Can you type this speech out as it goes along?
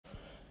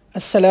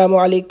Assalamu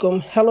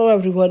alaikum. Hello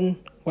everyone.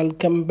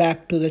 Welcome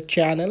back to the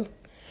channel.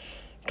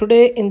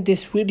 Today in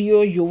this video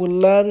you will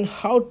learn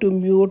how to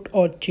mute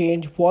or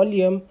change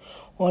volume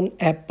on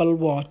Apple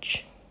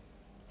Watch.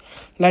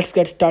 Let's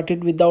get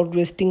started without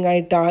wasting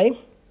our time.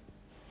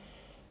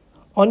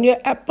 On your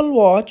Apple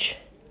Watch,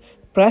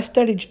 press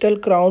the digital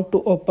crown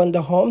to open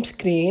the home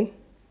screen.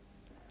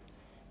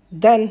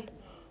 Then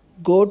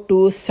go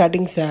to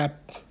Settings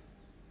app.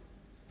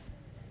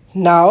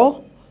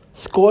 Now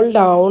scroll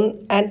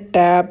down and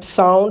tap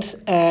Sounds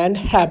and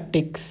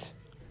Haptics.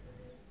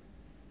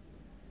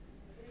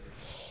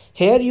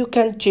 Here you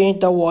can change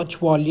the watch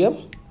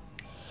volume.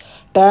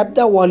 Tap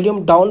the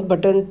volume down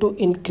button to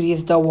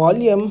increase the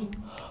volume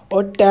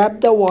or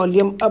tap the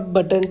volume up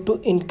button to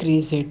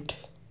increase it.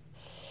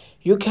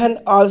 You can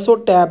also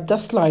tap the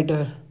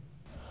slider.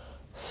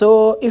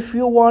 So if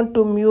you want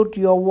to mute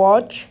your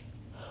watch,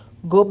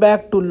 go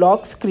back to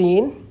lock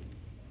screen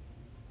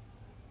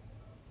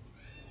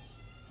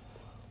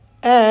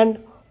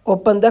and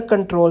open the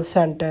control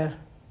center.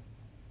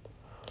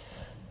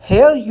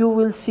 Here you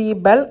will see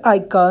bell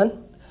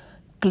icon.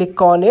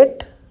 Click on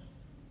it.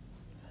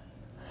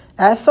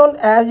 As soon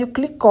as you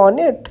click on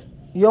it,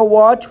 your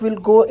watch will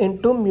go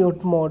into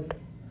mute mode.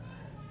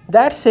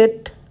 That's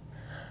it.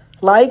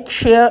 Like,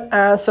 share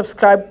and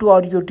subscribe to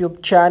our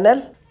YouTube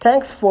channel.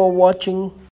 Thanks for watching.